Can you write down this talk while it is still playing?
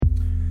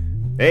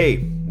Hey,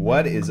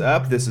 what is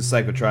up? This is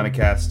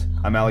Psychotronicast.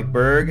 I'm Alec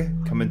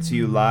Berg, coming to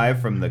you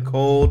live from the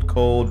cold,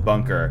 cold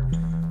bunker.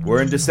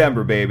 We're in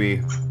December,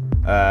 baby.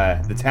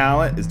 The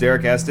talent is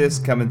Derek Estes,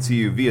 coming to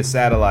you via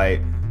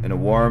satellite in a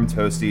warm,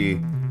 toasty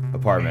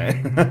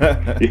apartment.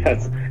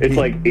 Yes, it's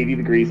like 80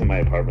 degrees in my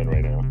apartment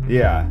right now.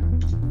 Yeah.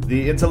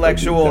 The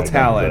intellectual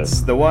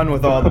talents, the one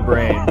with all the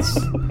brains.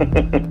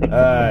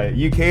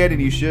 You can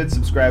and you should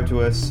subscribe to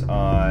us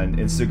on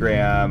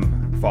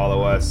Instagram,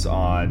 follow us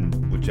on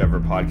whichever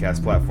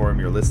podcast platform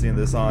you're listening to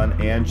this on,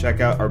 and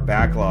check out our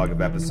backlog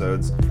of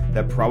episodes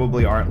that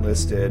probably aren't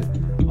listed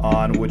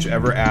on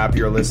whichever app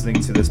you're listening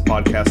to this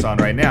podcast on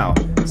right now.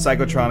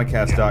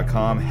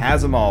 Psychotronicast.com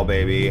has them all,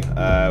 baby.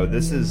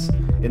 This is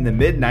in the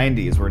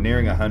mid-90s. We're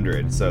nearing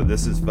 100, so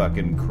this is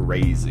fucking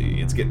crazy.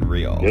 It's getting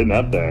real. Getting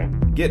up there.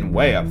 Getting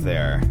way up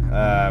there.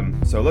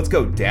 So let's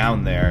go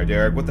down there.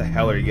 Derek, what the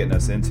hell are you getting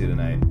us into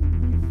tonight?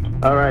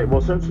 All right,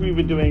 well, since we've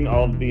been doing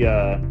all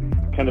the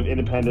kind of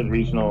independent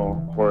regional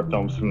horror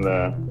films from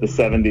the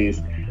 70s,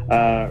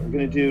 we're going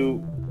to do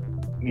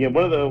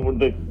one of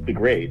the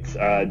greats,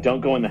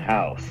 Don't Go in the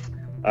House,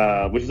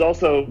 which is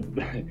also,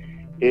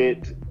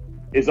 it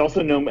is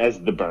also known as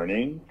The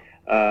Burning,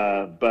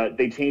 but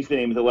they changed the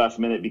name at the last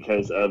minute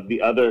because of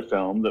the other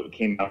film that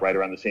came out right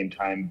around the same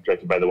time,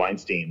 directed by the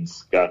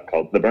Weinsteins,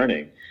 called The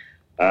Burning.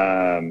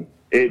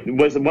 It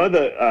was one of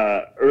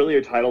the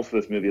earlier titles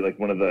for this movie, like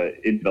one of the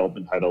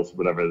in-development titles,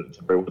 whatever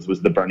it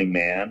was The Burning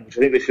Man, which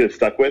I think they should have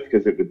stuck with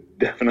because it would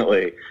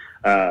definitely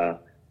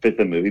fit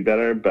the movie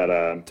better.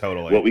 But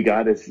totally. What we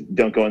got is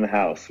Don't Go in the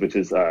House, which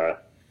is,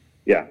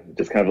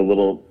 just kind of a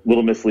little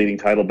misleading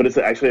title. But it's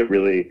actually a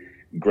really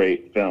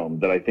great film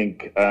that I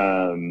think,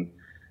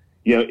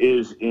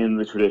 is in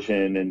the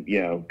tradition and,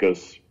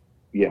 goes,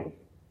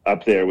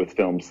 up there with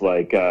films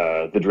like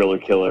The Driller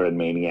Killer and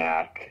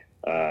Maniac.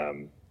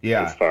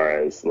 As far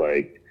as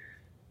like,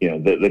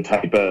 the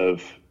type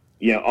of,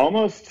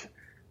 almost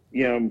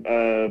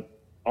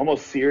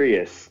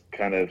serious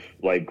kind of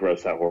like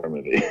gross out horror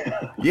movie.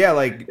 Yeah,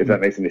 like if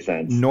that makes any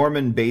sense.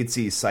 Norman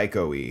Batesy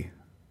Psycho-y.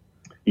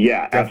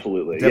 Yeah,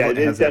 absolutely.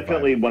 It's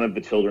definitely one of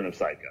the children of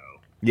Psycho.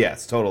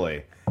 Yes,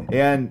 totally.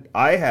 And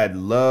I had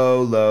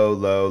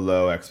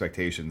low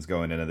expectations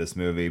going into this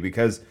movie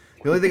because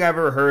the only thing I've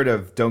ever heard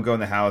of Don't Go in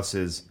the House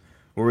is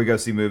where we go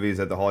see movies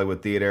at the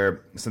Hollywood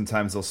Theater.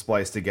 Sometimes they'll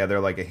splice together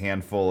like a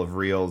handful of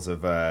reels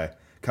of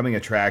coming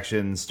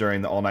attractions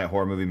during the all-night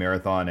horror movie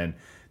marathon, and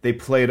they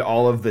played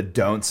all of the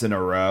don'ts in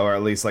a row, or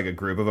at least like a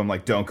group of them,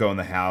 like don't go in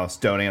the house,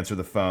 don't answer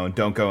the phone,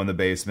 don't go in the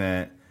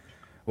basement,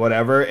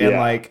 whatever.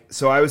 And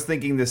so I was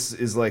thinking this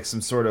is like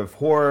some sort of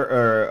horror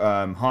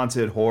or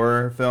haunted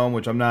horror film,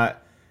 which I'm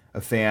not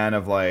a fan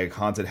of like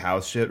haunted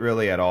house shit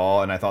really at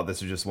all. And I thought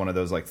this was just one of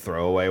those like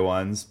throwaway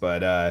ones,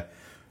 but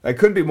I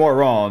couldn't be more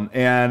wrong,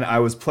 and I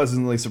was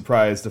pleasantly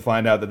surprised to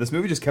find out that this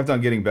movie just kept on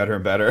getting better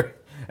and better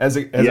as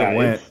it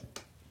went.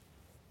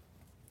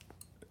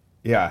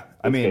 Yeah,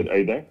 I mean, good. Are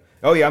you there?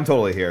 Oh yeah, I'm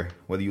totally here,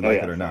 whether you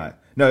like it or not.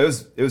 No,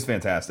 it was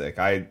fantastic.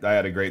 I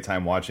had a great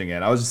time watching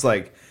it. I was just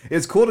like,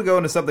 it's cool to go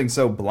into something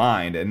so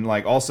blind and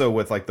like also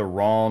with like the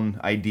wrong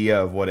idea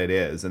of what it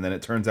is, and then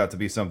it turns out to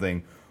be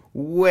something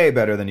way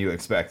better than you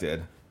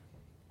expected.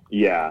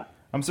 Yeah,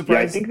 I'm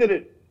surprised. Yeah, I think that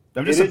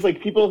it is like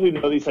people who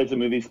know these types of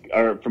movies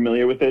are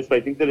familiar with this, but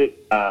I think that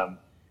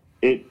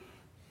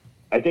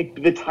I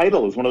think the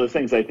title is one of those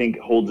things I think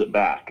holds it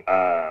back.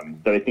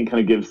 That I think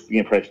kind of gives the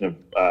impression of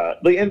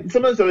and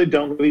some of those other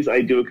don't movies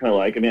I do kind of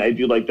like. I mean, I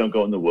do like Don't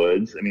Go in the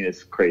Woods. I mean,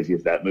 as crazy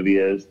as that movie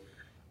is,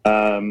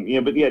 but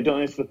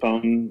Don't Answer the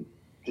Phone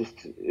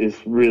just is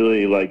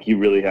really like you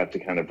really have to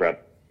kind of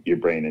wrap your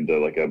brain into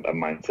like a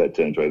mindset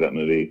to enjoy that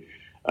movie.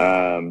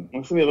 And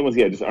some of the other ones,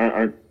 just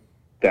aren't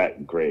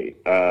that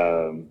great.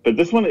 But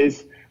this one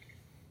is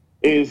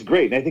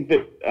great. And I think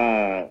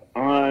that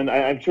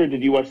I'm sure,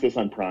 did you watch this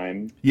on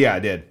Prime? Yeah, I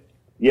did.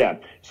 Yeah.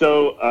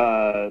 So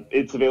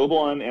it's available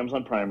on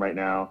Amazon Prime right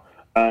now.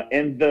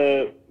 And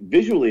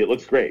visually it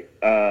looks great.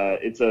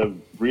 It's a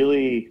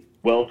really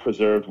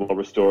well-preserved,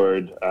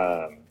 well-restored,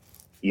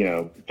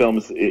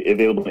 films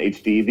available in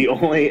HD. The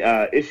only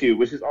issue,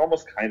 which is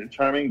almost kind of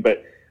charming,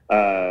 but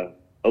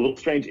a little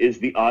strange, is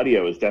the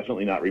audio is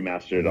definitely not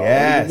remastered at all.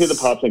 Yes. You can hear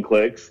the pops and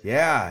clicks.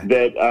 Yeah.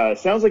 That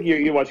sounds like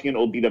you're watching an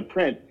old beat-up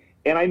print.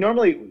 And I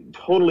normally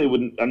totally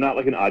wouldn't. I'm not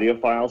like an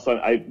audiophile, so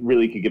I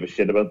really could give a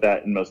shit about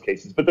that in most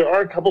cases. But there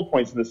are a couple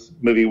points in this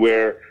movie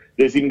where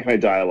there's even kind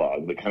of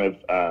dialogue that kind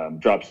of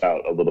drops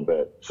out a little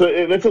bit.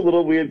 So that's a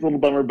little weird, little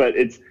bummer. But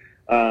it's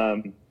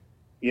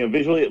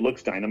visually it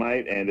looks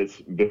dynamite, and it's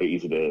very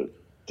easy to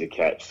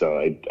catch. So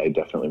I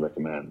definitely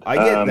recommend. I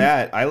get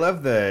that. I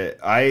love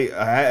I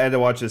had to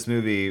watch this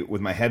movie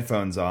with my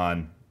headphones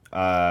on,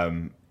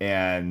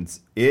 and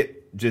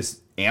it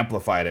just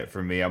amplified it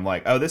for me. I'm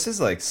like, oh, this is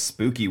like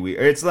spooky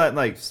weird. It's not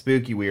like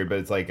spooky weird, but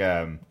it's like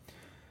I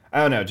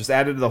don't know, just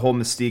added to the whole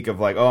mystique of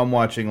like, oh, I'm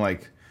watching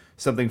like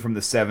something from the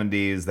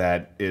 70s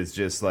that is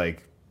just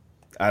like,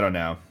 I don't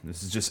know.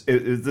 This is just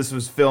this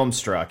was film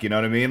struck. You know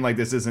what I mean? Like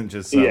this isn't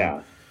just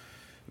some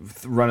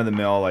run of the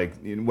mill, like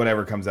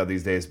whatever comes out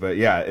these days. But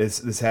yeah,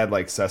 this had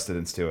like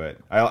sustenance to it.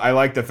 I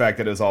like the fact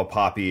that it was all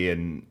poppy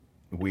and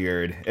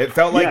weird. It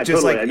felt like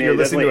just totally. like you're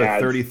listening to a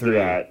 33.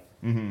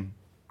 Mm-hmm.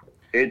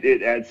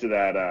 It adds to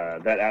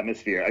that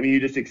atmosphere. I mean, you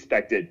just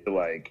expect it to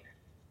like,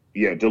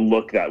 to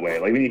look that way.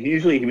 Like when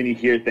you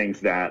hear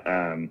things that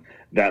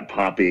that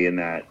poppy and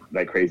that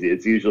crazy,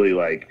 it's usually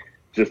like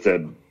just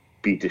a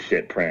beat to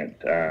shit print.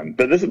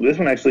 But this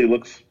one actually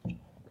looks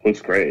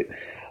great.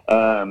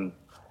 The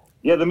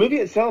movie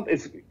itself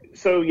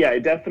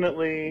it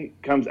definitely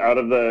comes out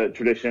of the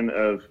tradition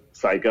of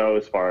Psycho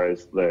as far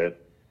as the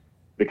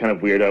kind of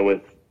weirdo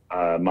with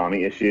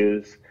mommy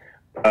issues.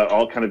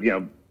 All kind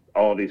of,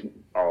 all of these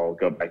all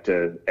go back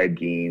to Ed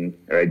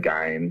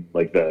Gein,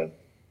 like the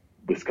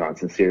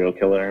Wisconsin serial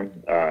killer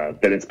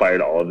that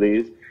inspired all of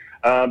these.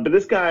 But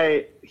this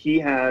guy, he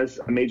has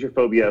a major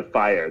phobia of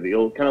fire that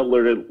you'll kind of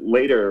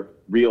later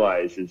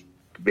realize is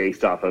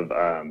based off of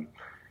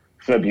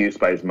some abuse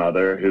by his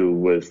mother, who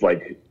was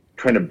like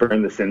trying to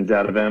burn the sins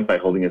out of him by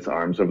holding his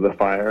arms over the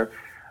fire.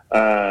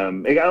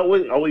 It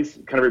always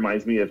kind of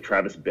reminds me of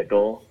Travis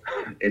Bickle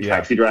in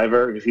Taxi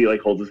Driver, because he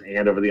like holds his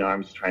hand over the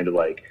arms trying to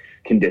like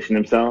condition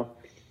himself.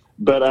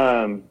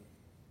 But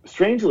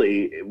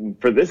strangely,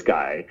 for this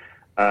guy,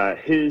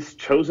 his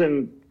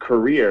chosen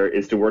career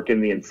is to work in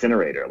the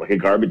incinerator, like a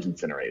garbage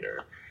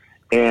incinerator.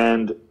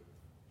 And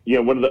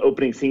one of the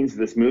opening scenes of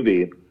this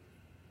movie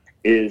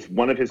is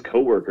one of his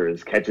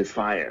coworkers catches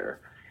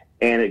fire,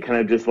 and it kind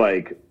of just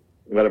like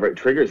whatever, it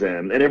triggers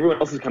him, and everyone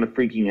else is kind of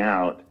freaking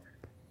out,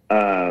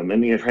 and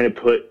trying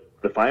to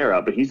put the fire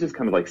out, but he's just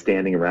kind of like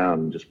standing around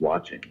and just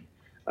watching.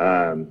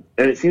 And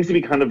it seems to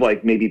be kind of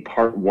like maybe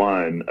part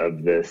one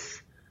of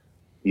this,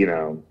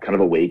 kind of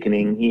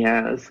awakening he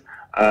has.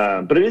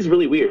 But it is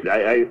really weird.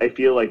 I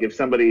feel like if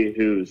somebody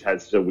who's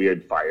had such a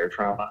weird fire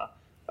trauma,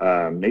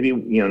 maybe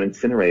an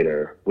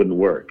incinerator wouldn't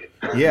work.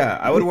 Yeah,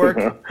 I would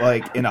work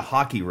like in a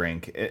hockey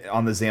rink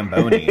on the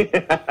Zamboni.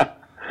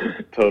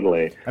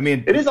 Totally. I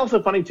mean, it is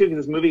also funny too,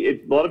 because this movie,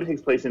 a lot of it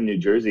takes place in New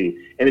Jersey,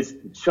 and it's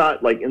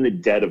shot like in the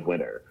dead of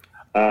winter.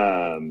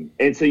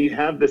 And so you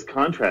have this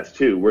contrast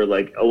too, where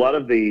like a lot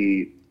of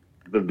the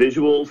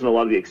visuals and a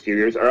lot of the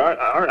exteriors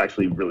are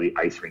actually really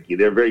ice rinky.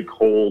 They're very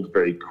cold,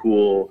 very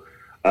cool.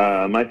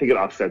 I think it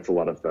offsets a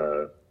lot of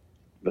the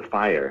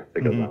fire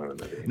that goes on in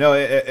the movie. No,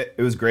 it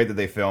was great that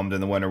they filmed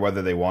in the winter,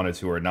 whether they wanted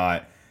to or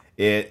not.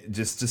 It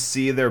just to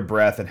see their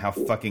breath and how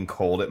fucking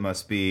cold it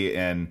must be,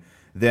 and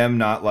them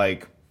not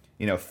like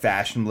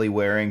fashionably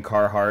wearing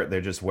Carhartt.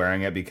 They're just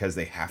wearing it because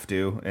they have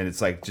to, and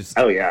it's like just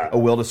a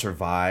will to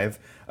survive.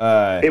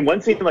 In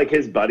one scene, like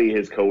his buddy,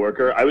 his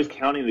coworker, I was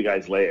counting the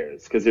guy's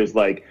layers, because there's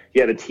like he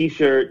had a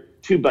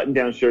t-shirt, 2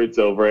 button-down shirts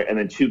over it, and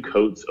then 2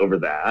 coats over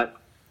that.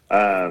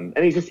 And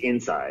he's just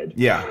inside.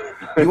 Yeah.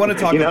 You want to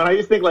talk and I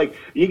just think like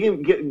you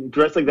can get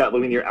dressed like that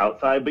when you're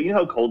outside, but you know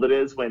how cold it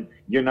is when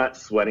you're not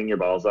sweating your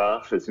balls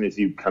off as soon as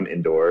you come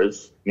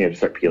indoors. You have to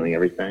start peeling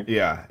everything.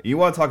 Yeah. You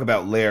want to talk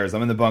about layers.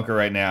 I'm in the bunker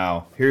right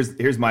now.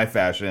 Here's my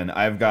fashion.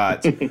 I've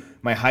got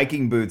my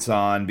hiking boots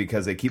on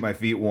because they keep my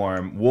feet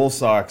warm. Wool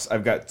socks.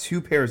 I've got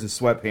 2 pairs of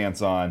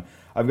sweatpants on.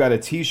 I've got a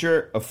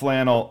t-shirt, a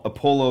flannel, a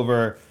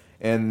pullover,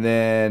 and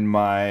then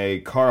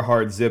my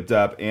Carhartt zipped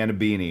up and a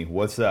beanie.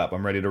 What's up?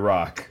 I'm ready to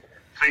rock.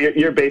 So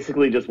you're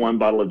basically just one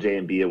bottle of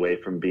J&B away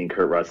from being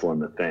Kurt Russell in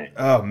The Thing.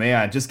 Oh,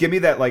 man. Just give me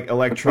that like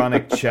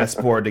electronic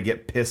chessboard to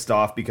get pissed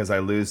off because I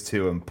lose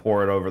to and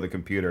pour it over the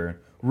computer.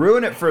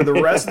 Ruin it for the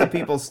rest of the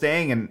people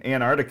staying in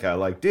Antarctica.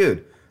 Like,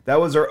 dude, that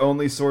was our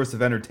only source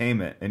of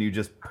entertainment, and you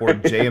just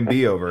poured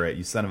J&B over it,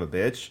 you son of a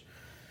bitch.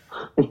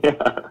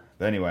 Yeah.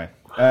 But anyway,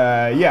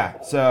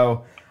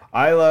 so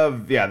I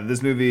love, that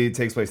this movie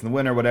takes place in the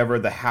winter, whatever.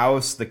 The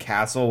house, the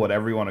castle,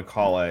 whatever you want to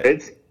call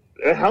it.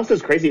 The house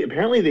is crazy.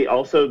 Apparently, they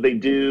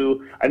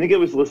do. I think I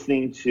was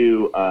listening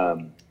to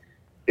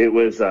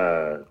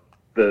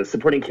the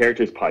Supporting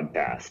Characters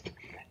podcast,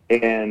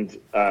 and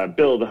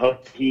Bill, the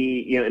host,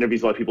 he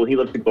interviews a lot of people. He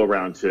loves to go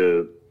around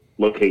to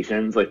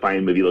locations, like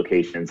find movie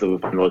locations, so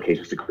find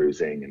locations to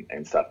cruising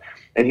and stuff.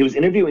 And he was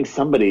interviewing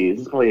somebody.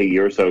 This is probably a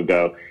year or so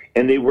ago,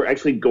 and they were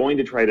actually going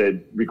to try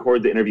to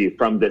record the interview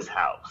from this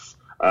house.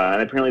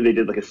 And apparently, they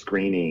did like a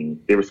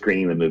screening. They were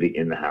screening the movie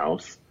in the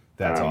house.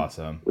 That's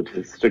awesome. Which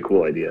is such a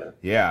cool idea.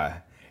 Yeah.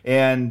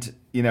 And,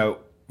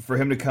 for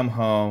him to come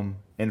home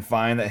and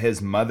find that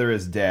his mother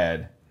is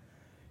dead,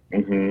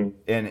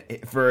 and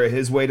for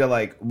his way to,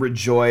 like,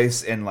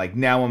 rejoice and, like,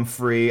 now I'm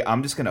free,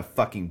 I'm just going to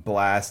fucking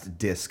blast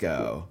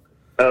disco.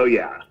 Oh,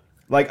 yeah.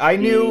 Like, I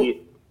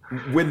knew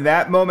when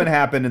that moment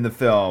happened in the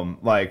film,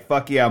 like,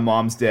 fuck yeah,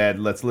 mom's dead,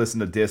 let's listen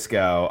to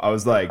disco. I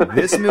was like,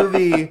 this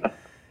movie...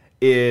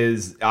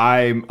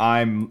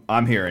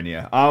 I'm hearing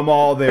you. I'm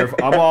all there.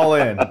 I'm all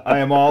in. I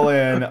am all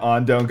in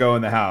on "Don't Go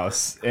in the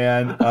House,"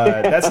 and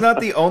that's not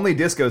the only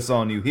disco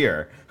song you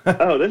hear.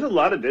 Oh, there's a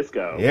lot of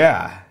disco.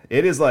 Yeah,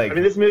 it is like. I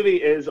mean, this movie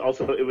is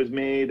also. It was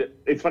made.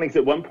 It's funny because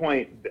at one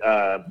point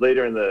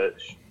later in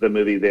the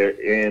movie, they're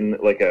in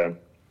like a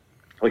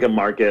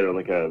market or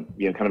like a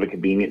kind of a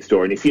convenience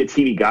store, and you see a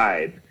TV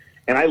guide,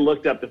 And I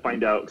looked up to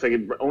find out, because I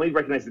could only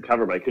recognize the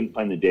cover, but I couldn't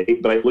find the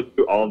date. But I looked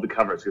through all of the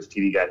covers, because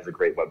TV Guide has a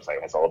great website.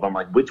 It has all of them. I'm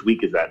like, which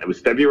week is that? And it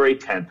was February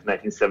 10th,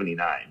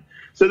 1979.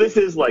 So this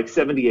is like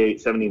 78,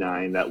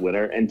 79, that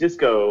winter. And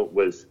disco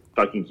was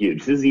fucking huge.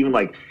 This is even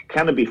like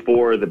kind of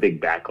before the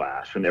big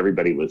backlash when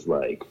everybody was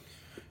like,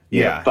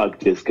 yeah, fuck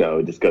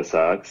disco. Disco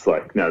sucks.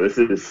 Like, no, this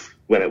is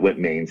when it went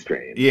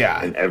mainstream.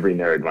 Yeah. And every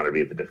nerd wanted to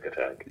be at the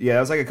discotheque. Yeah,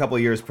 that was like a couple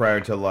of years prior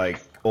to like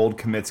old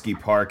Comiskey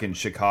Park in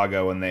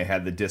Chicago when they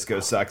had the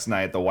Disco Sucks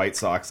night at the White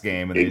Sox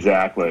game. And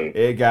Exactly.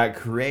 It got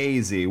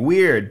crazy.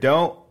 Weird.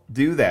 Don't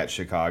do that,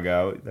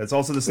 Chicago. That's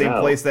also the same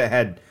place that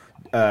had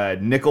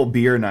Nickel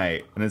Beer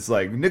Night. And it's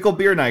like, Nickel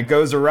Beer Night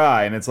goes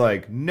awry. And it's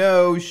like,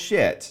 no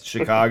shit,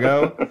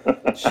 Chicago.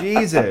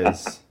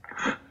 Jesus.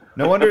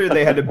 No wonder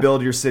they had to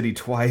build your city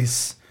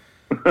twice.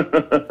 All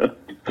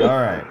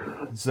right.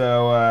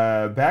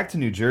 So back to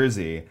New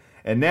Jersey.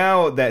 And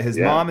now that his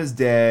mom is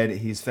dead,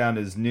 he's found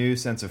his new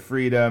sense of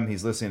freedom.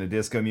 He's listening to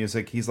disco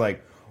music. He's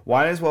like,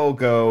 why as well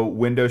go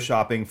window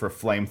shopping for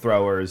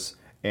flamethrowers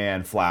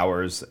and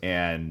flowers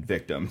and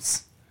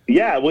victims?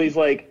 Yeah, well, he's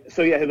like,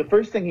 so yeah, the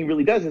first thing he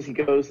really does is he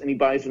goes and he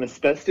buys an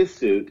asbestos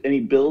suit and he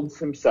builds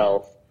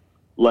himself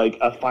like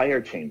a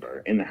fire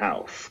chamber in the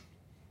house,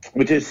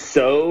 which is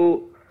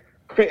so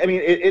crazy. I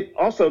mean, it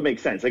also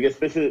makes sense. I guess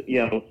this is,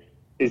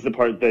 is the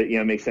part that,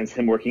 makes sense,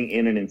 him working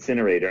in an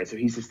incinerator. And so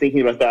he's just thinking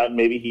about that. And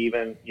maybe he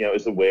even,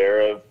 is aware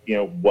of,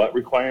 what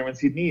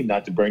requirements you'd need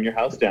not to burn your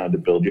house down to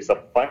build yourself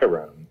a fire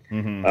room.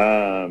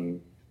 Mm-hmm.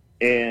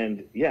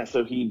 And yeah,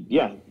 so he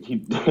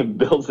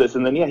builds this.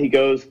 And then, he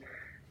goes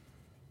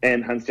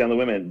and hunts down the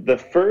women. The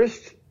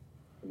first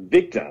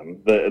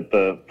victim,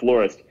 the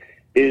florist,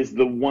 is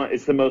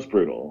it's the most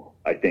brutal,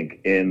 I think,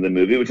 in the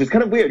movie, which is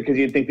kind of weird because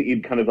you'd think that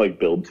you'd kind of like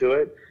build to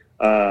it.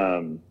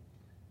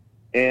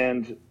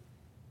 And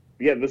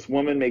yeah, this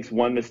woman makes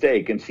one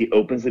mistake and she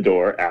opens the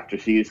door after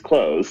she is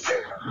closed,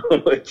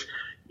 which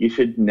you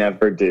should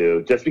never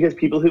do. Just because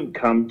people who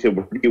come to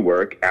where you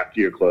work after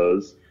you're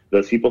closed,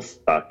 those people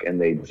suck and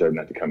they deserve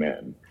not to come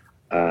in.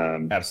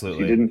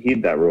 Absolutely. She didn't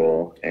heed that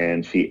rule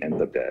and she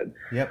ends up dead.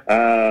 Yep.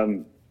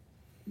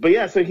 But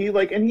yeah, so he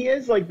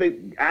is like the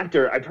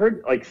actor. I've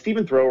heard like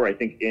Stephen Thrower, I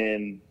think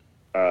in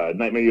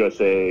Nightmare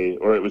USA,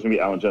 or it was maybe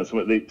Alan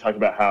Johnson, they talked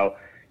about how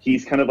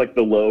he's kind of like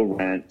the low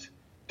rent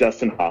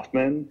Dustin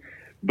Hoffman.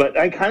 But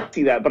I kind of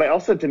see that. But I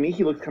also, to me,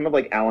 he looks kind of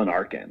like Alan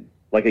Arkin,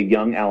 like a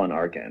young Alan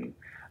Arkin.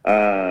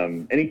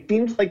 And he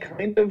seems like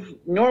kind of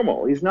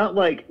normal. He's not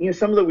like,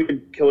 some of the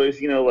weird killers,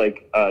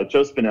 like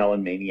Joe Spinell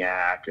in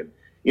Maniac. And,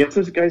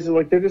 some guys are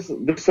like,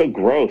 they're so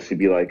gross. You'd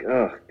be like,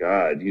 oh,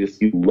 God, you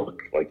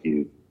look like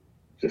you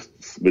just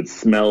would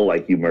smell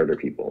like you murder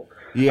people.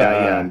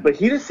 Yeah. But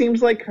he just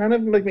seems like kind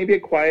of like maybe a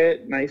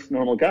quiet, nice,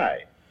 normal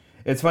guy.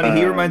 It's funny.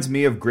 He reminds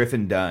me of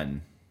Griffin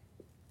Dunn.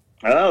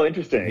 Oh,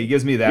 interesting. He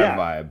gives me that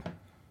vibe.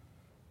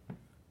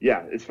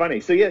 Yeah, it's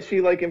funny. So, yeah,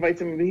 she, like, invites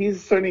him.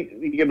 He's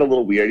starting to get a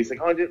little weird. He's like,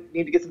 I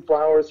need to get some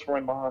flowers for my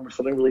mom or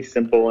something really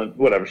simple. And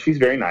whatever. She's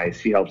very nice.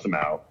 She helps him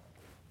out.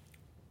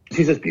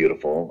 She's just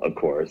beautiful, of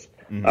course.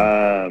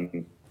 Mm-hmm.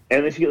 And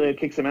then she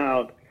kicks him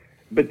out.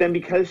 But then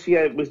because she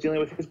was dealing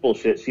with his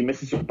bullshit, she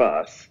misses her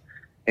bus.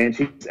 And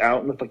she's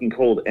out in the fucking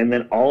cold. And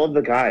then all of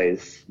the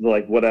guys,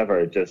 like,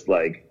 whatever, just,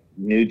 like,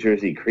 New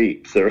Jersey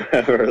creeps or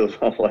whatever,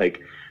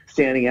 like,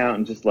 standing out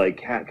and just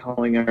like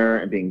catcalling her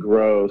and being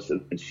gross,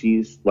 and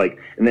she's like,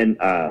 and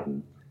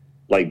then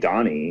like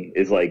Donnie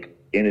is like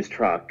in his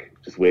truck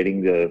just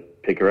waiting to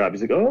pick her up.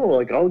 He's like, oh,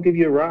 like I'll give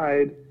you a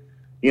ride,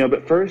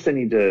 but first I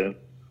need to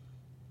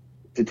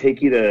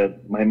take you to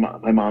my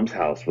mom's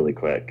house really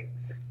quick.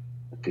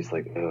 She's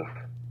like, ugh.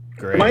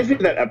 Great. Reminds me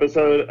of that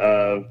episode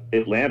of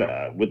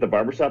Atlanta with the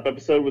barbershop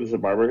episode where there's a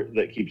barber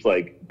that keeps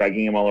like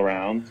begging him all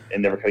around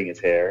and never cutting his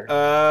hair.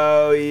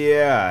 Oh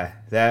yeah,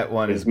 that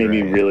one is made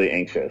me really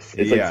anxious.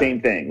 It's like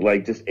same thing.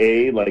 Like just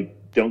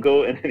don't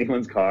go in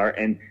anyone's car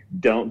and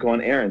don't go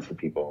on errands for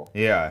people.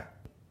 Yeah.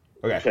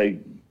 Okay.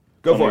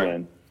 Go for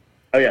it.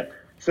 Oh yeah.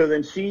 So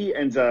then she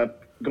ends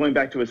up going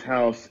back to his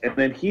house, and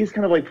then he's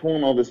kind of like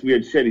pulling all this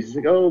weird shit. He's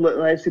like,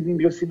 oh, I need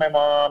to go see my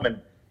mom, and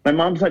my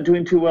mom's not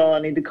doing too well. I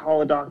need to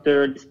call a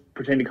doctor. Just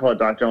pretend to call a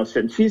doctor and all this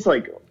shit. And she's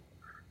like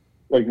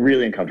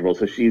really uncomfortable.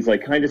 So she's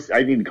like, I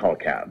need to call a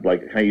cab.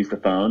 Like, can I use the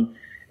phone?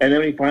 And then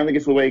when he finally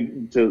gets away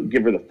to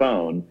give her the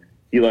phone,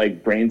 he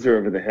like brains her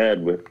over the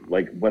head with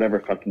like whatever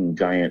fucking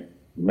giant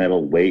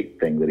metal weight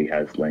thing that he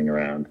has laying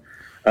around.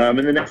 And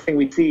the next thing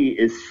we see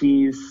is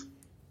she's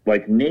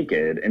like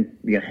naked and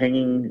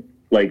hanging,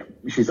 like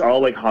she's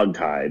all like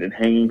hogtied and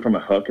hanging from a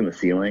hook in the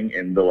ceiling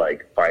in the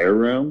like fire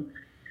room.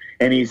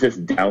 And he's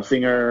just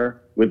dousing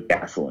her with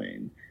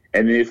gasoline.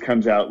 And then he just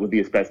comes out with the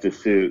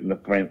asbestos suit and the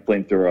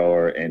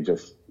flamethrower and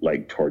just,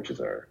 like, torches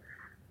her.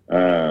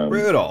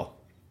 Brutal.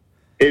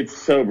 It's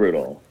so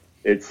brutal.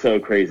 It's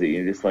so crazy.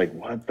 You're just like,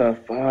 what the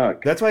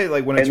fuck? That's why,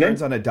 like, when it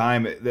turns on a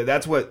dime,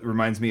 that's what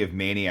reminds me of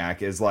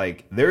Maniac, is,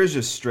 like, there is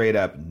just straight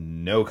up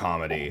no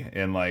comedy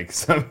in, like,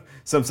 some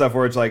stuff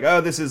where it's like,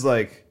 oh, this is,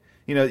 like,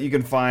 you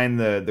can find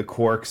the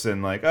quirks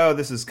and like, oh,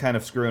 this is kind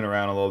of screwing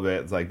around a little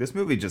bit. It's like this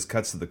movie just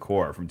cuts to the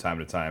core from time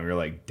to time. You're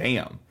like,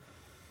 damn.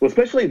 Well,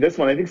 especially this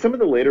one. I think some of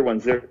the later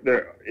ones, there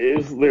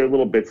are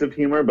little bits of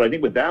humor, but I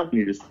think with that one,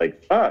 you're just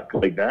like, fuck,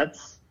 like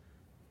that's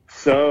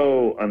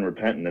so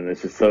unrepentant, and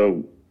it's just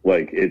so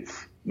like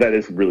that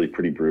is really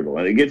pretty brutal,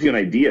 and it gives you an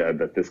idea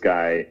that this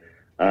guy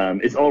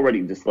is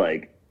already just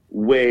like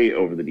way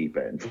over the deep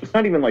end. So it's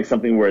not even like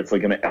something where it's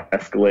like going to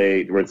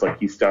escalate, where it's like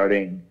he's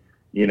starting.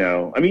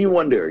 I mean,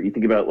 you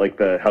think about like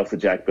the house that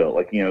Jack built,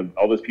 like,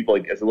 all those people,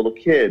 like as a little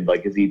kid,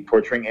 like, is he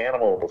torturing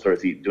animals or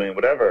is he doing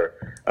whatever?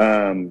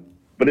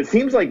 But it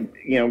seems like,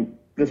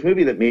 this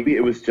movie that maybe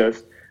it was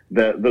just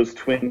those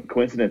twin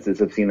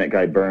coincidences of seeing that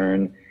guy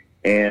burn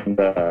and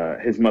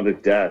his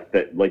mother's death,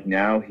 that like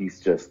now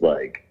he's just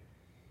like,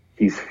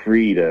 he's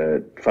free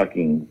to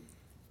fucking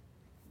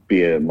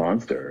be a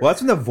monster. Well,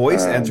 that's when the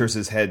voice enters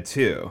his head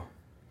too.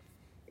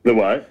 The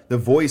what? The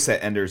voice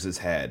that enters his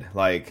head.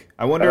 Like,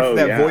 I wonder if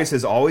that voice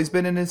has always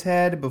been in his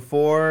head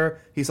before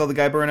he saw the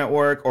guy burn at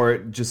work, or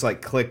it just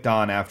like clicked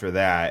on after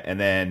that, and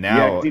then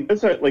now. Yeah, he does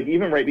start, like,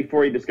 even right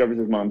before he discovers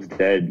his mom's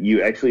dead,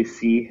 you actually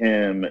see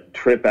him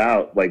trip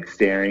out, like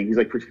staring. He's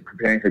like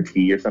preparing her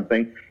tea or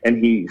something,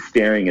 and he's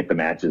staring at the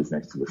matches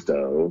next to the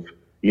stove.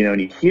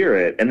 And you hear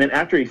it, and then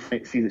after he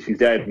sees that she's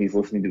dead and he's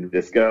listening to the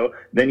disco,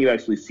 then you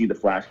actually see the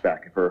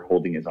flashback of her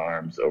holding his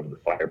arms over the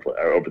fireplace,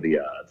 or over the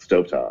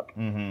stovetop.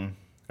 Mm-hmm.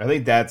 I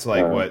think that's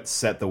like what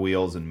set the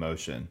wheels in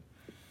motion.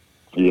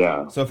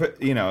 Yeah. So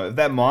if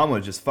that mom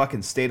would just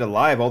fucking stayed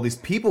alive, all these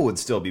people would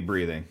still be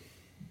breathing.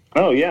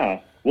 Oh yeah.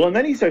 Well, and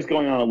then he starts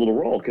going on a little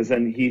roll, because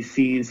then he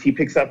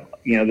picks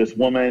up this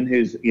woman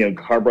whose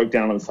car broke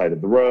down on the side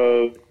of the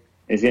road. And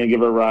he's going to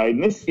give her a ride.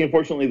 And this,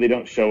 unfortunately, they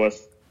don't show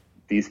us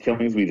these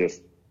killings. We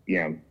just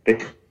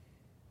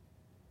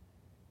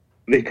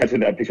they cut to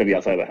that picture of the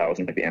outside of the house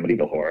and like the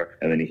Amityville Horror,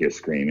 and then you hear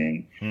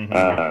screaming.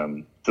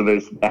 Mm-hmm. So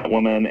there's that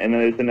woman, and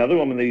then there's another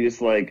woman that he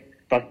just like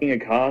fucking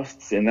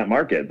accosts in that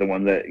market. The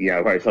one that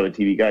I saw the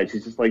TV guide.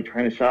 She's just like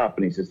trying to shop,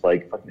 and he's just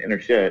like fucking in her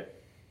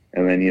shit,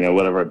 and then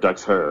whatever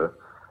abducts her.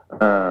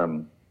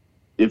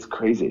 It's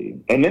crazy.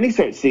 And then he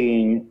starts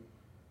seeing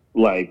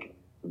like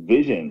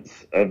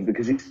visions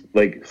because he's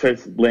like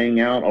starts laying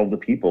out all the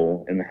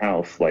people in the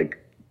house, like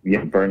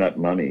burn up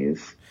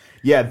mummies.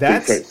 Yeah,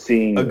 that's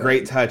a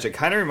great touch. It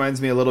kind of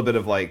reminds me a little bit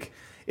of like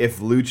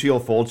if Lucio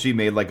Fulci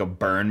made like a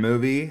Burn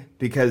movie,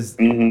 because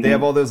they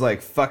have all those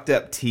like fucked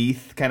up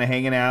teeth kind of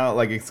hanging out.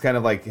 Like it's kind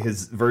of like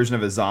his version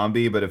of a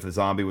zombie, but if a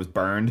zombie was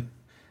burned.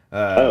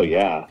 Oh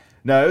yeah.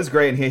 No, it was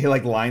great. And he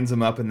like lines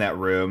them up in that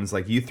room. It's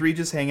like, you three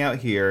just hang out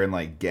here and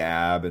like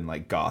gab and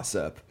like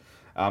gossip.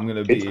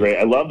 It's great.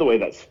 I love the way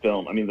that's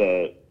filmed. I mean,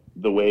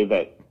 the way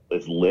that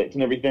is lit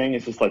and everything.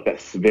 It's just like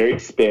that very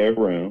spare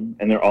room,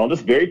 and they're all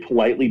just very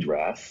politely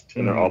dressed,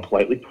 and they're all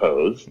politely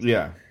posed.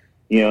 Yeah.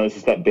 It's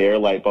just that bare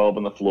light bulb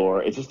on the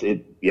floor. It's just,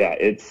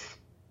 it's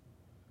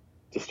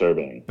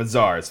disturbing.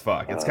 Bizarre as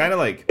fuck. It's kind of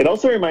like... It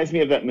also reminds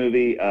me of that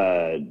movie,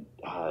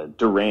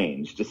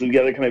 Deranged. Just the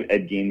other kind of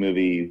Ed Gein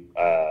movie,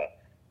 about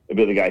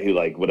the guy who,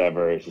 like,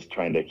 whatever, is just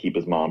trying to keep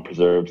his mom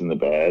preserved in the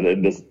bed.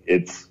 And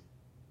it's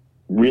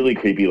really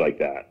creepy like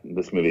that.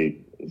 This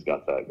movie has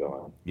got that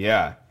going.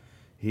 Yeah.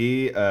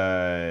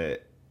 It's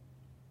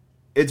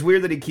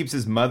weird that he keeps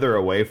his mother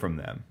away from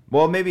them.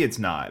 Well, maybe it's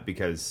not,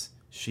 because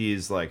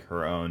she's like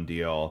her own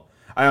deal.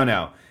 I don't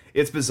know.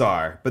 It's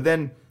bizarre. But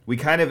then we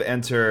kind of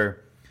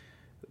enter,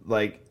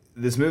 like,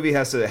 this movie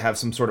has to have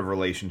some sort of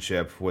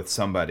relationship with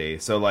somebody.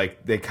 So,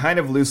 like, they kind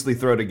of loosely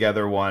throw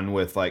together one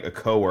with, like, a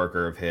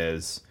coworker of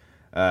his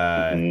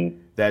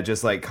that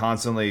just, like,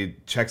 constantly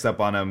checks up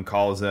on him,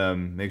 calls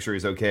him, makes sure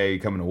he's okay,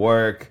 coming to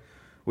work.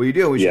 What do you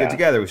do? We should get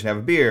together. We should have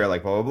a beer,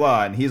 like, blah, blah,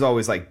 blah. And he's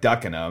always, like,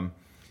 ducking him.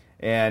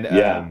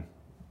 And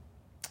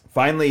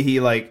finally he,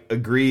 like,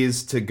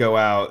 agrees to go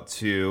out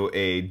to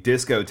a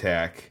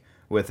discotheque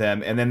with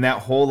him. And then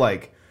that whole,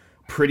 like,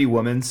 Pretty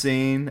Woman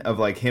scene of,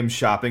 like, him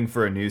shopping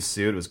for a new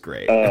suit was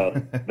great.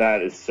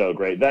 That is so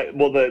great.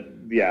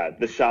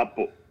 The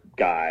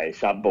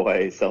shop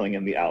boy selling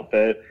him the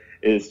outfit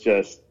is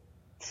just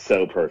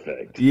so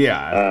perfect.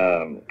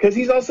 Yeah. Because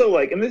he's also,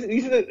 like, and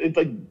it's,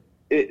 like,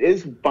 it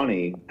is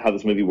funny how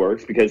this movie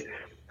works, because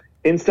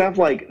in stuff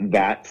like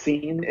that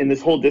scene, in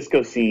this whole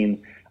disco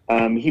scene,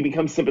 he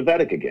becomes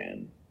sympathetic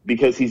again,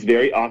 because he's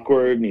very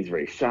awkward and he's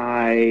very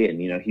shy, and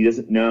he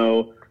doesn't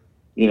know,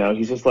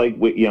 he's just like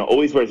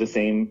always wears the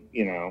same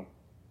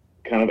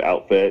kind of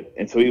outfit,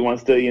 and so he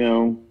wants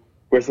to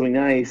wear something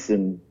nice,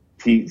 and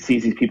he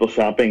sees these people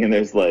shopping, and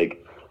there's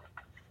like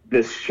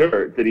this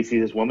shirt that he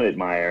sees this woman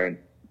admire, and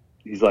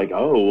he's like,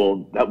 oh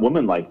well, that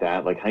woman like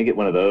that, like, can I get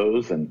one of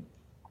those? And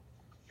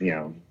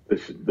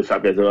the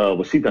shop guys are, oh,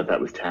 well, she thought that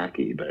was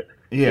tacky, but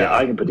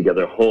I can put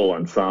together a whole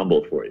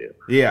ensemble for you.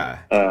 Yeah.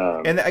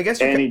 And I guess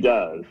he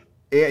does.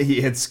 Yeah,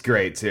 it's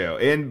great too.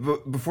 And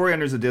before he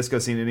enters the disco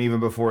scene, and even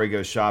before he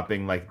goes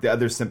shopping, like the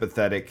other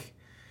sympathetic,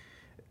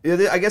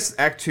 I guess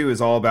Act 2 is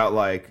all about,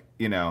 like,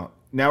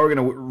 now we're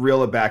gonna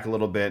reel it back a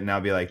little bit and now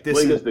be like, this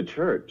Well, he is goes to the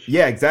church.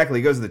 yeah, exactly.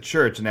 He goes to the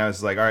church and now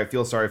it's like, all right,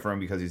 feel sorry for him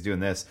because he's doing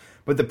this.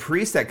 But the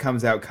priest that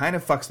comes out kind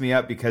of fucks me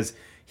up because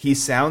he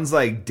sounds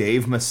like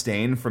Dave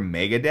Mustaine from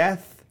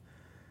Megadeth.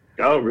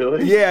 Oh,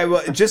 really? Yeah,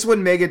 well, just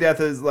when Megadeth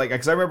is like,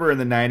 because I remember in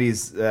the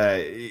 90s,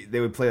 they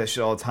would play that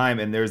shit all the time,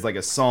 and there's like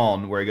a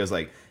song where he goes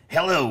like,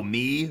 hello,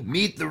 me,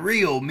 meet the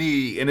real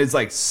me, and it's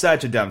like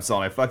such a dumb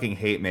song. I fucking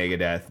hate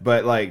Megadeth,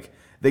 but like,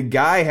 the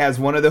guy has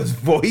one of those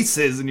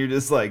voices, and you're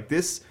just like,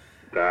 this,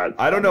 That's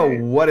I don't funny.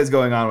 know what is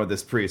going on with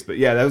this priest, but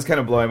yeah, that was kind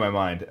of blowing my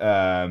mind.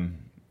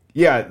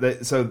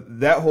 So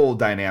that whole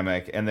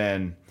dynamic, and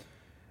then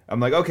I'm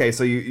like, okay,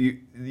 so you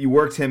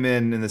worked him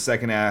in the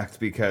second act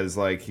because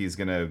like he's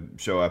gonna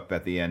show up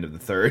at the end of the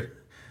third,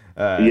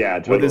 Yeah,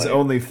 totally. with his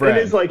only friend.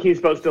 It is like he's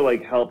supposed to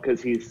like help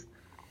because he's,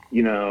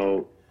 you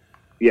know,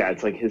 yeah,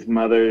 it's like his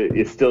mother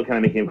is still kind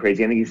of making him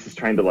crazy. I think he's just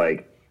trying to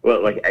like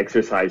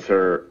exercise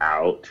her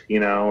out, you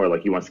know, or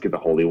like he wants to get the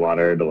holy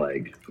water to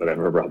like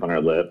whatever rub on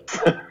her lips.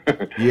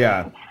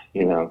 Yeah,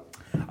 You know.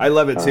 I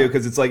love it too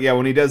because it's like, yeah,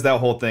 when he does that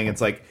whole thing,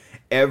 it's like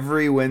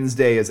every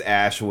Wednesday is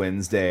Ash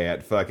Wednesday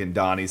at fucking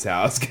Donnie's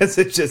house because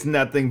it's just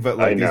nothing but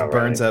like I know, these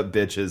burnt right? up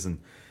bitches and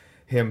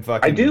him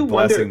fucking I do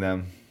blessing wonder-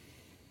 them.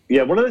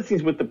 Yeah, one of the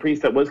scenes with the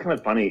priest that was kind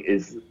of funny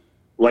is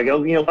like, you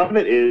know, a lot of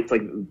it is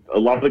like a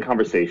lot of the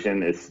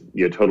conversation is,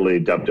 you know, totally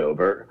dubbed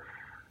over.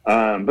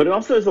 But it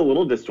also is a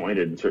little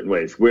disjointed in certain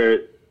ways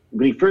where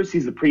when he first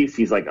sees the priest,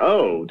 he's like,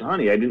 oh,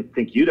 Donnie, I didn't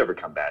think you'd ever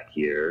come back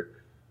here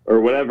or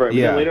whatever. But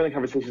Yeah. then later in the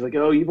conversation, he's like,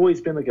 oh, you've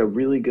always been like a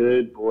really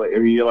good boy.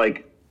 Or you're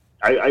like,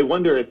 I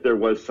wonder if there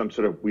was some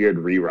sort of weird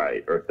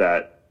rewrite or if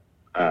that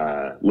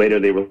later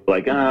they were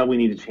like, we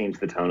need to change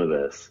the tone of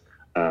this.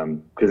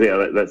 Because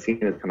yeah, that scene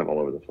is kind of all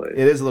over the place.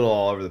 It is a little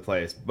all over the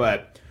place,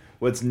 but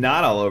what's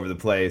not all over the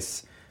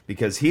place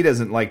because he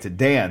doesn't like to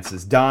dance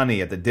is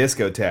Donnie at the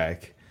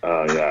discotheque.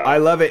 Oh yeah. I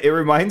love it.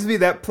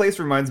 That place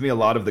reminds me a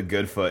lot of the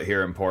Goodfoot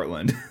here in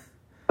Portland.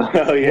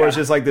 Oh yeah. Where it's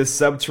just like this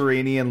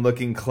subterranean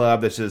looking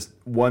club that's just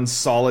one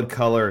solid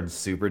color and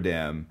super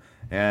dim.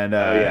 And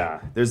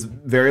yeah. there's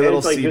very And little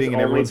it's like seating just and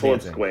only everyone's full of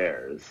dancing.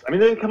 squares. I mean,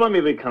 there's a couple of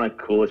maybe kind of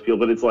coolest people,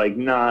 but it's like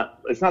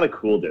it's not a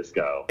cool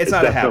disco. It's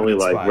not a definitely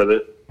happening like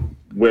spot.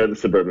 where the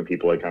suburban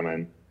people are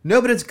coming. No,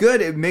 but it's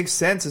good. It makes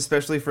sense,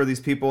 especially for these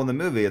people in the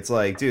movie. It's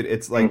like, dude,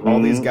 it's like Mm-hmm. all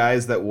these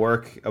guys that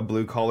work a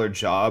blue collar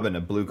job in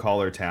a blue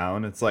collar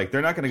town. It's like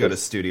they're not going to go to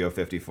Studio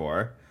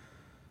 54.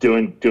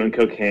 Doing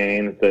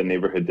cocaine at the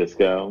neighborhood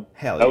disco.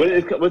 Hell Oh, yeah.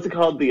 what's it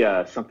called?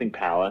 The something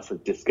palace,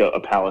 a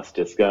palace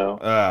disco.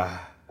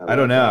 I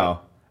don't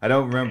know. I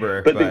don't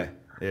remember, But but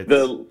it's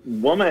The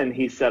woman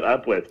he set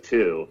up with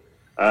too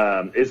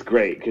is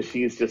great because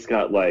she's just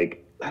got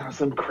like I don't know,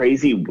 some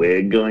crazy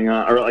wig going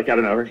on, or like I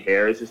don't know, her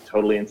hair is just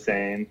totally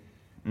insane,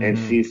 and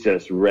she's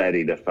just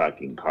ready to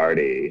fucking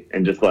party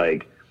and just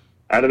like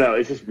I don't know,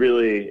 it's just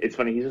really it's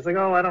funny. He's just like,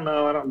 oh, I don't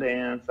know, I don't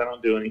dance, I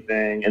don't do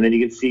anything, and then you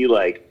can see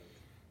like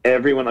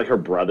everyone, like her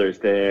brother's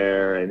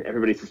there, and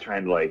everybody's just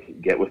trying to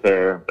like get with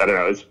her. I don't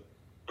know, it's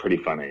pretty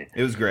funny.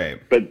 it was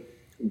great. But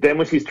then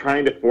when she's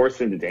trying to force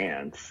him to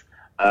dance,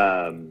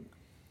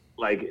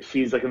 like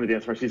she's like in the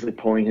dance floor, she's like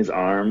pulling his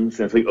arms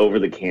and it's like over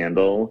the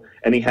candle,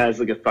 and he has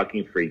like a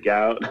fucking freak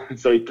out.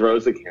 So he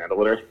throws the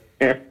candle at her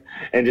hair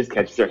and just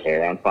catches her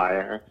hair on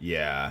fire,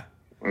 Yeah.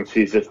 and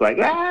she's just like,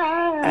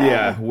 ah!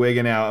 Yeah,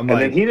 wigging out. I'm And like,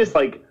 then he just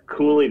like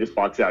coolly just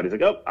walks out. He's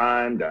like, oh,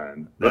 I'm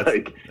done.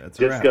 That's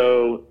a wrap.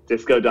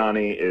 Disco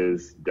Donnie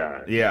is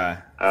done.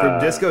 yeah. From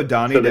Disco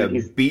Donnie so to then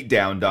he's- beat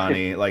down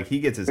Donnie, like he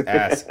gets his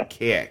ass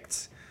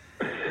kicked.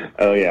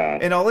 Oh yeah.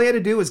 And all he had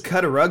to do was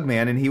cut a rug,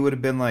 man, and he would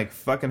have been like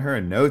fucking her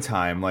in no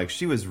time. Like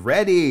she was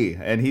ready,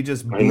 and he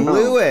just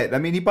blew it. I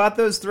mean, he bought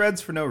those threads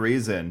for no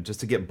reason,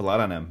 just to get blood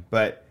on him.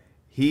 But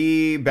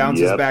he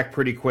bounces Yep. back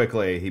pretty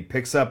quickly. He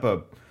picks up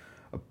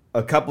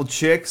a couple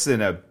chicks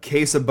and a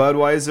case of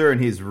Budweiser,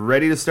 and he's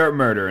ready to start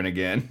murdering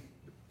again.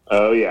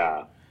 Oh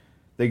yeah.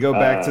 They go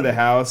back to the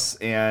house,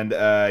 and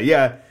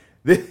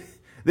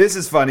this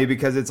is funny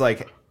because it's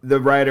like the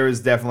writer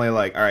is definitely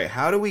like, all right,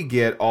 how do we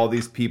get all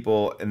these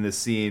people in the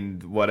scene,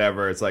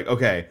 whatever? It's like,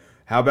 okay,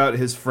 how about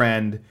his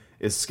friend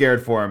is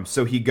scared for him,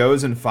 so he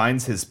goes and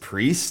finds his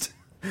priest,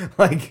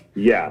 like,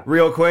 Yeah.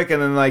 real quick, and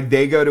then like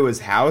they go to his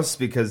house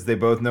because they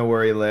both know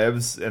where he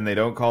lives, and they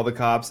don't call the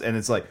cops, and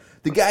it's like,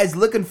 the guy's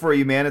looking for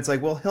you, man. It's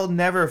like, well, he'll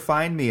never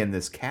find me in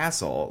this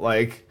castle,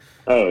 like.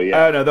 Oh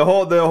yeah. I don't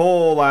know. The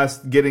whole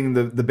last getting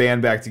the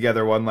band back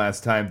together one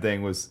last time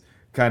thing was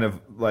kind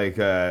of like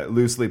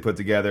loosely put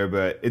together,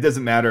 but it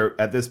doesn't matter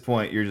at this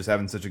point. You're just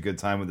having such a good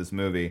time with this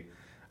movie.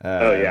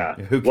 Oh yeah.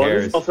 Who Well, this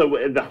cares? is also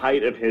at the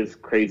height of his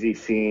crazy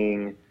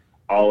seeing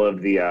all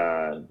of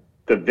the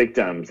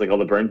victims, like all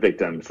the burn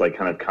victims, like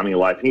kind of coming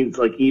alive. And he's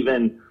like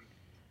even,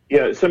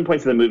 at some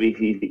points in the movie,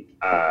 he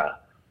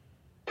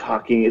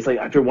talking. It's like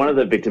after one of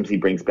the victims he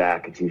brings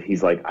back,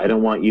 he's like, I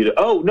don't want you to.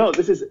 Oh no,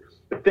 this is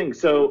the thing.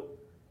 So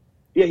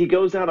yeah, he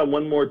goes out on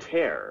one more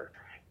tear.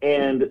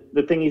 And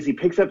the thing is, he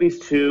picks up these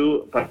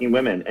two fucking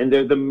women, and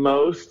they're the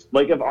most,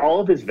 like, of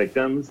all of his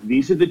victims,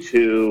 these are the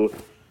two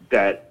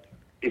that,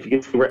 if you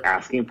can see, we're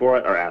asking for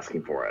it, are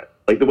asking for it.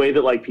 Like the way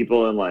that like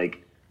people in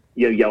like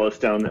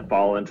Yellowstone that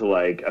fall into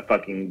like a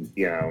fucking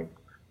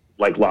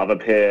like lava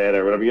pit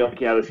or whatever. You're like,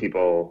 yeah, those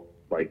people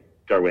like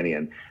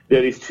Darwinian. There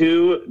are these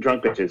two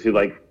drunk bitches who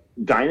like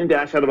dine and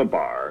dash out of a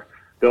bar.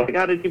 They're like,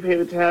 oh, did you pay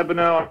the tab?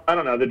 No, I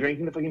don't know. They're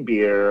drinking the fucking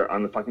beer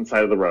on the fucking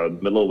side of the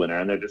road, middle of winter,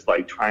 and they're just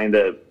like trying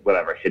to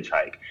whatever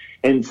hitchhike.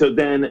 And so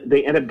then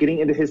they end up getting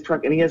into his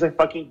truck, and he has a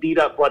fucking beat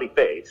up, bloody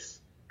face.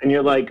 And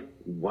you're like,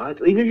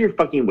 what? Even if you're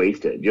fucking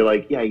wasted, you're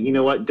like, yeah, you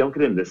know what? Don't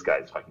get in this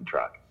guy's fucking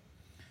truck.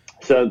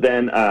 So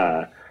then,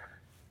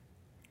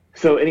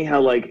 so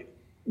anyhow, like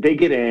they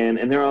get in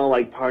and they're all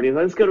like partying.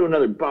 Let's go to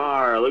another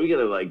bar. Let me go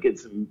to like get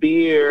some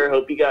beer.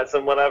 Hope you got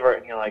some whatever.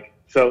 And you're like,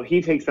 so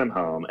he takes them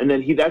home, and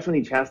then that's when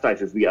he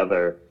chastises the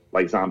other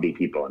like zombie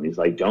people, and he's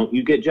like, don't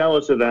you get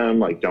jealous of them?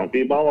 Like, don't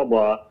be blah blah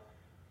blah.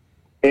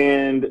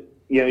 And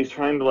he's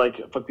trying to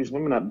like fuck these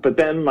women up, but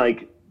then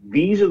like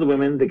these are the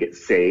women that get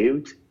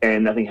saved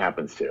and nothing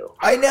happens to.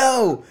 I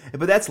know,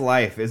 but that's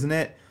life, isn't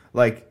it?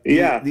 Like,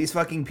 yeah, these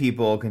fucking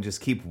people can just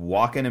keep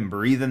walking and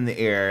breathing the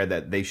air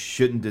that they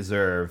shouldn't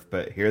deserve,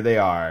 but here they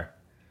are.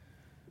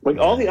 Like,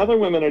 all the other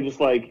women are just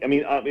like, I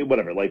mean,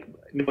 whatever, like,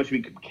 no one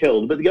should be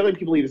killed, but the other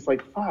people are just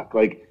like, fuck,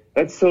 like,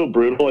 that's so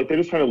brutal. Like, they're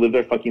just trying to live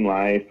their fucking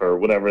life or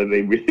whatever.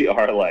 They really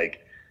are,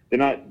 like, they're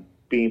not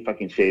being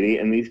fucking shady,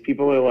 and these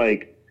people are,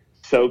 like,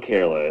 so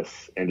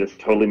careless and just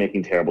totally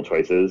making terrible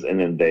choices, and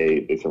then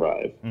they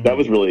survive. Mm-hmm. That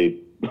was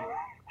really,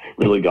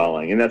 really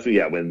galling. And that's,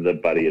 when the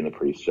buddy and the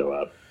priest show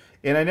up.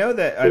 And I know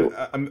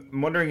that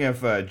I'm wondering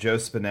if Joe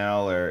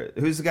Spinell or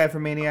who's the guy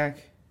from Maniac?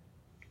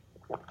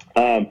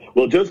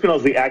 Well, Joe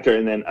Spinell's the actor,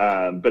 and then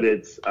but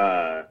it's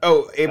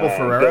Abel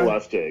Ferrara. Bill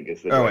Lustig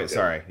is the director. Wait,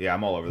 sorry, yeah,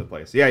 I'm all over the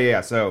place.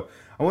 Yeah. So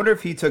I wonder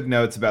if he took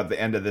notes about the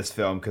end of this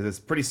film because it's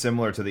pretty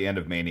similar to the end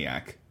of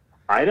Maniac.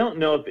 I don't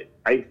know if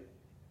I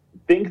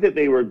think that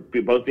they were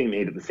both being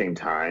made at the same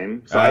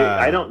time, so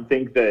I don't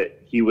think that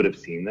he would have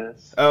seen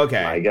this.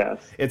 Okay, I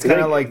guess it's kind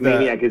of like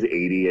Maniac is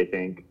 80, I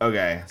think.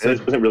 Okay, so this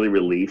wasn't really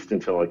released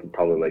until like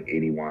probably like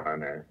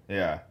 81 or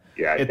yeah,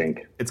 I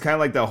think it's kind of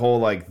like the whole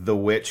like The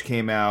Witch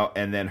came out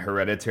and then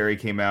Hereditary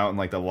came out, and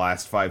like the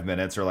last 5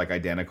 minutes are like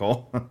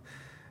identical.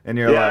 And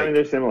you're like, I mean,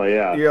 they're similar,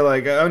 yeah. You're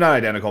like, oh, not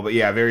identical, but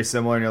yeah, very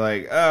similar. And you're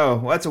like, oh,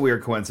 well, that's a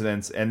weird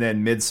coincidence. And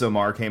then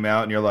Midsommar came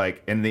out, and you're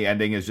like, and the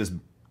ending is just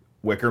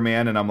Wicker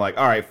Man, and I'm like,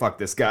 all right, fuck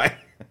this guy.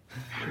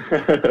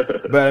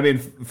 But I mean,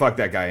 fuck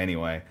that guy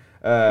anyway.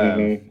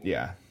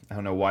 Yeah, I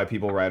don't know why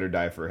people ride or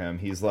die for him.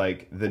 He's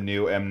like the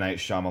new M. Night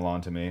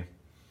Shyamalan to me.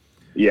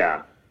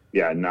 Yeah,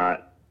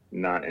 not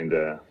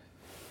into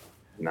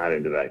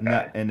that guy.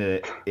 Not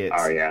into it.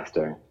 Ari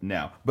Aster.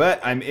 No, but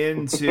I'm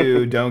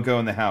into Don't Go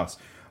in the House.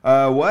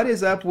 What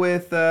is up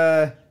with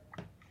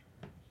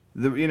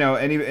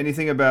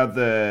anything about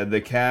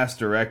the cast,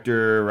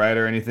 director,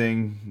 writer,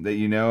 anything that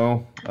you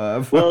know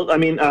of? Well, I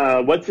mean,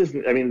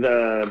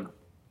 the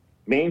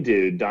main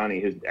dude,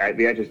 Donnie,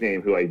 the actor's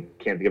name, who I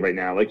can't think of right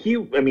now. Like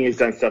he's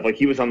done stuff like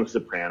he was on The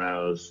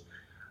Sopranos.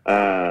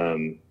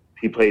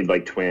 He played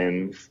like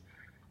twins,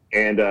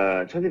 and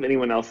I'm trying to think of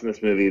anyone else in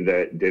this movie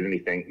that did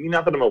anything. I mean,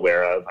 not that I'm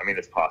aware of. I mean,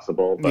 it's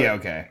possible, but yeah,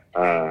 okay.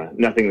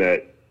 Nothing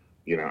that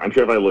I'm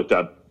sure if I looked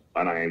up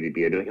on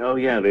IMDb, I'd be like, oh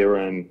yeah, they were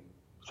in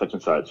such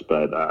and such.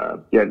 But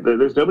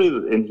there's nobody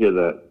in here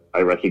that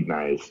I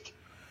recognized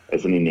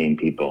as any named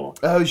people.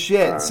 Oh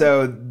shit!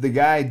 So the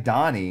guy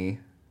Donnie,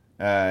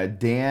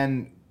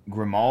 Dan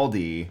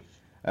Grimaldi,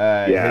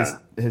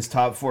 his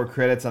top 4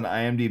 credits on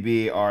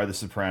IMDb are The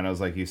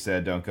Sopranos, like you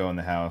said, Don't Go in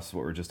the House,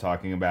 what we're just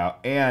talking about,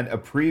 and a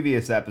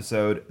previous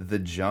episode, The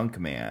Junk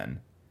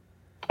Man.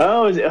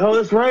 Oh,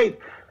 that's right.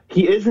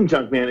 He is in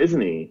Junkman,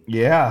 isn't he?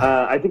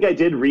 Yeah. I think I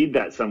did read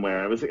that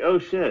somewhere. I was like, oh,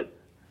 shit.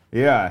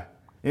 Yeah.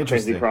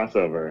 Interesting. Crazy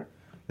crossover.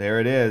 There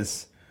it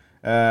is.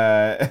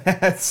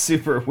 That's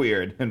super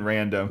weird and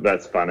random.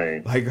 That's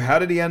funny. Like, how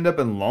did he end up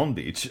in Long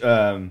Beach?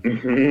 Totally.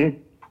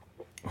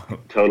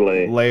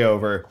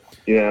 Layover.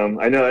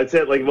 I know. That's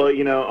it. Like,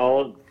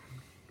 well,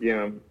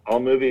 all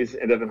movies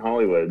end up in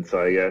Hollywood.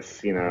 So I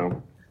guess,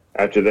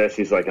 after this,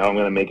 he's like, oh, I'm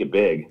going to make it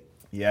big.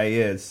 Yeah, he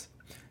is.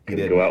 He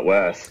did go out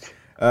west.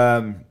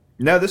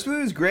 No, this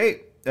movie was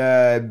great.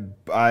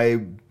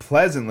 I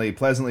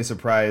pleasantly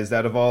surprised.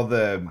 Out of all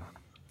the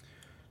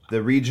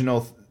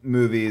regional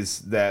movies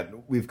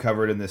that we've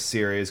covered in this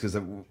series,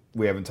 because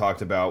we haven't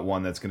talked about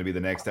one that's going to be the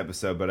next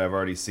episode, but I've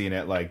already seen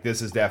it. Like,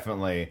 this is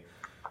definitely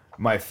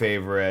my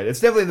favorite. It's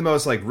definitely the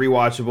most like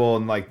rewatchable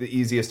and like the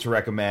easiest to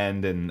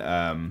recommend. And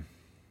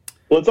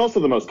well, it's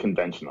also the most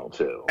conventional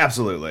too.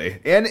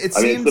 Absolutely, and it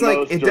seems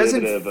like it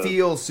doesn't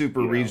feel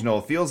super regional.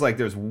 It feels like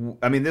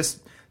this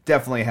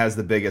definitely has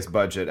the biggest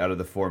budget out of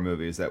the 4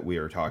 movies that we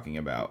are talking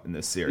about in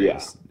this series. Yeah.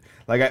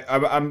 Like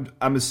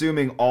I'm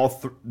assuming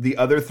the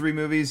other 3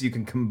 movies you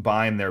can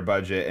combine their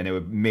budget and it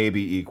would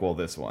maybe equal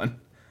this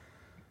one.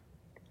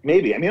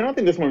 Maybe. I mean, I don't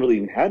think this one really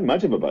even had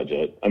much of a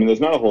budget. I mean,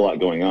 there's not a whole lot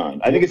going on.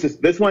 I think it's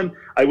just this one.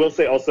 I will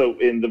say also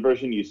in the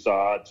version you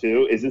saw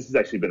too this has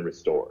actually been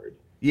restored.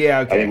 Yeah.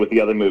 Okay. I mean, with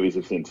the other movies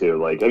I've seen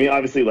too. Like, I mean,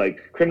 obviously,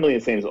 like Criminally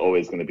Insane is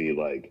always going to be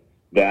like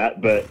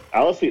that. But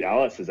Alice Sweet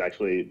Alice is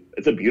actually,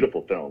 it's a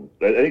beautiful film.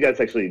 I think that's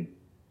actually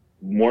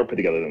more put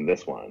together than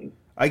this one.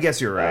 I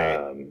guess you're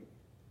right.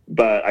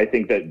 But I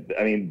think that,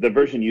 I mean, the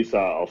version you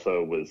saw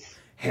also was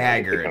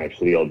haggard.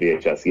 Actually, the old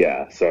VHS,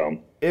 yeah. So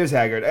it was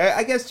haggard.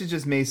 I guess to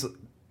just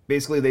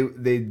basically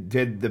they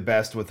did the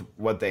best with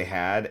what they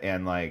had,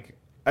 and like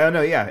I don't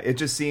know, yeah, it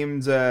just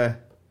seemed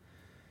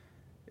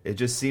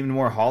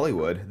more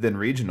Hollywood than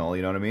regional.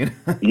 You know what I mean?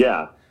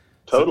 Yeah,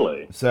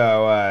 totally.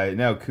 So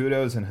no,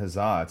 kudos and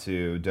huzzah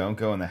to Don't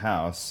Go in the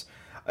House.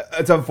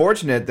 It's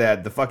unfortunate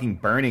that The fucking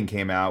Burning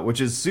came out, which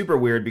is super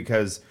weird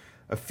because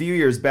a few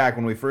years back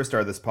when we first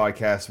started this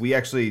podcast, we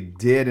actually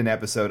did an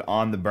episode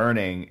on The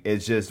Burning.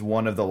 It's just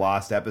one of the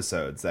lost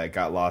episodes that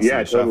got lost in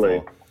the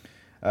shuffle.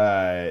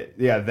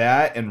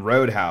 That and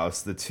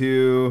Roadhouse, the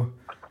two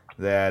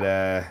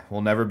that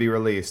will never be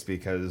released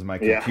because my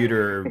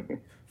computer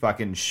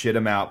fucking shit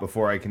them out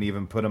before I can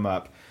even put them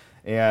up.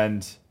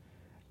 And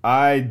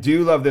I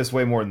do love this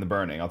way more than The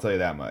Burning, I'll tell you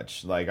that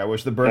much. Like, I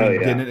wish The Burning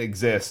didn't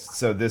exist,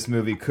 so this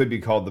movie could be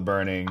called The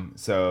Burning,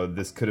 so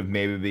this could have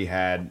maybe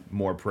had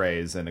more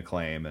praise and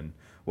acclaim and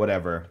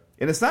whatever.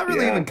 And it's not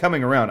really even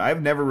coming around.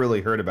 I've never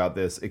really heard about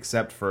this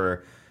except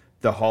for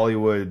the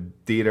Hollywood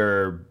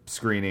theater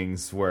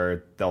screenings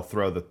where they'll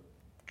throw the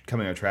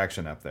coming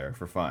attraction up there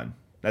for fun.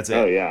 That's it.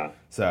 Oh, yeah.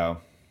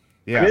 So,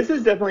 yeah. And this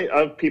is definitely,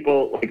 of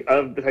people, like,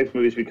 of the types of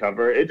movies we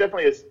cover, it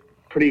definitely is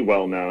pretty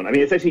well known. I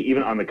mean, it's actually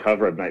even on the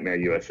cover of Nightmare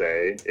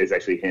USA is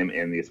actually him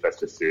in the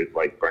asbestos suit,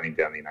 like burning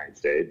down the United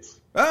States.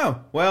 Oh,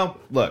 well,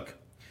 look,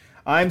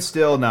 I'm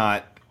still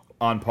not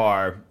on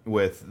par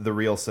with the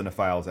real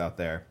cinephiles out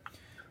there.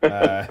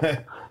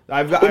 I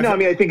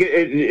mean, I think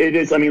it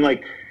is. I mean,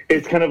 like,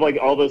 it's kind of like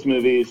all those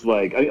movies,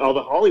 like all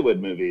the Hollywood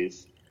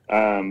movies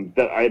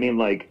that I mean,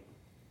 like,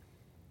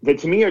 that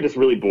to me are just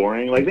really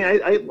boring. Like,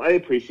 I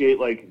appreciate,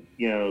 like,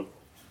 you know,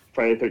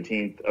 Friday the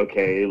 13th.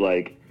 Okay,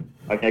 like,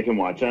 I can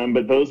watch them,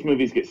 but those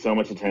movies get so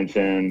much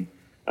attention.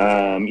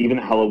 Even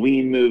the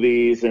Halloween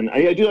movies, and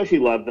I do actually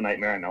love the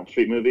Nightmare on Elm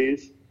Street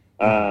movies.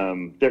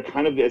 They're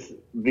kind of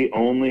the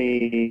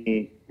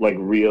only like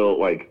real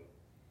like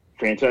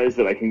franchise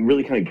that I can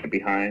really kind of get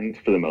behind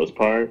for the most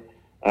part.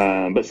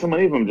 But so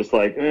many of them just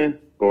like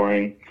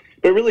boring.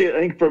 But really, I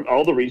think for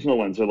all the regional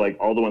ones are like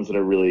all the ones that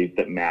are really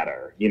that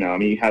matter. You know, I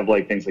mean, you have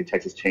like things like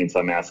Texas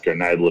Chainsaw Massacre,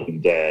 Night of the Living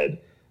Dead.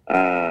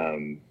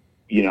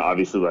 You know,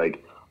 obviously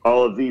like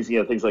all of these, you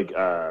know, things like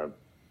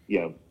you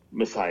know,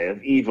 Messiah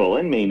of Evil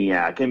and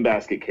Maniac and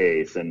Basket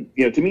Case, and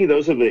you know, to me,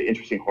 those are the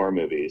interesting horror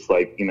movies.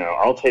 Like, you know,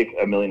 I'll take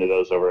a million of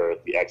those over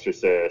The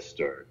Exorcist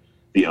or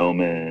The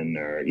Omen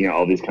or you know,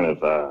 all these kind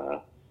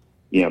of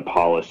you know,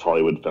 polished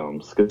Hollywood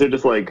films because they're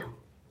just like.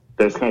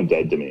 They're just kind of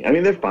dead to me. I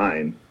mean, they're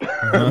fine,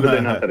 but they're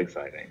not that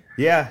exciting.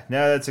 Yeah,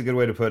 no, that's a good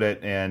way to put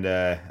it, and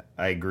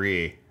I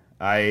agree.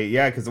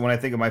 Because when I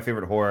think of my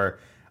favorite horror,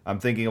 I'm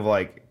thinking of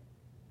like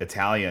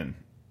Italian.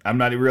 I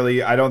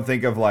don't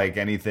think of like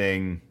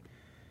anything.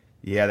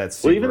 Yeah,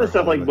 that's well, even the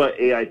stuff like what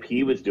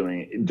AIP was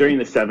doing during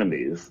the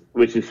 70s,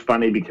 which is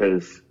funny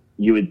because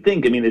you would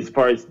think. I mean, as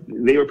far as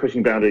they were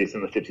pushing boundaries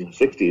in the 50s and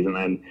 60s, and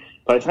then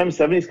by the time the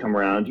 70s come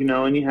around, you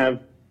know, and you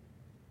have.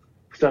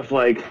 Stuff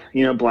like,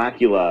 you know,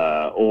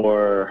 Blackula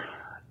or,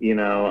 you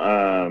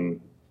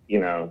know,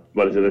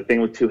 what is it? The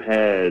Thing with Two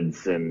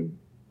Heads and,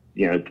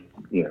 you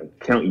know,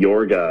 Count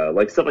Yorga,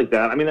 like stuff like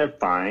that. I mean, they're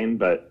fine,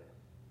 but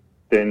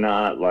they're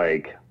not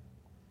like,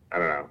 I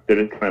don't know.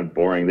 They're just kind of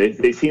boring.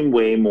 They seem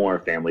way more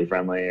family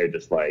friendly or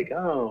just like,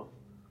 oh,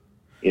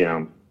 you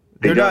know,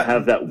 they don't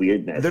have that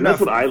weirdness.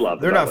 That's what I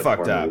love. They're not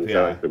fucked up. Yeah.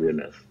 I like the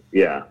weirdness.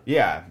 Yeah.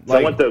 Yeah. So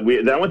I want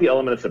the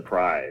element of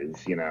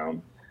surprise, you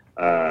know.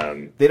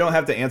 They don't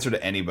have to answer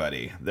to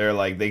anybody. They're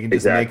like, they can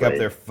just make up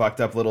their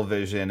fucked up little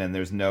vision and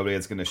there's nobody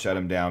that's going to shut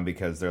them down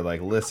because they're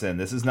like, listen,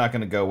 this is not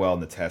going to go well in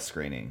the test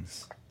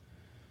screenings.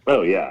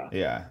 Oh, yeah.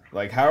 Yeah.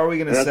 Like, how are we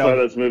going to sell one of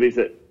those movies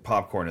that,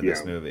 popcorn in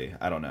this movie?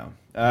 I don't know.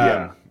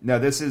 No,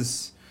 this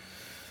is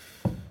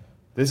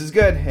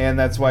good, and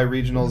that's why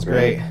regional is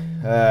great.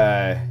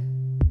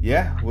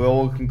 Yeah,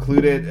 we'll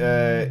conclude it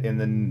in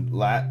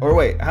the or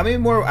wait, how many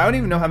more? I don't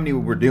even know how many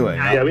we're doing.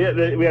 Yeah,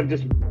 we have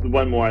just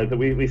one more.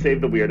 We saved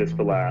the weirdest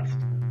for last.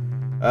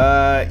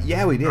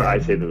 Yeah, we did. Or I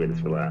saved the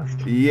weirdest for last.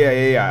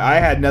 Yeah. I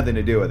had nothing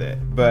to do with it,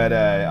 but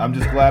I'm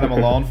just glad I'm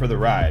along for the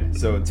ride.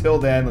 So until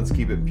then, let's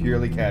keep it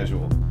purely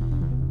casual.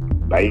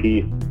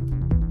 Bye.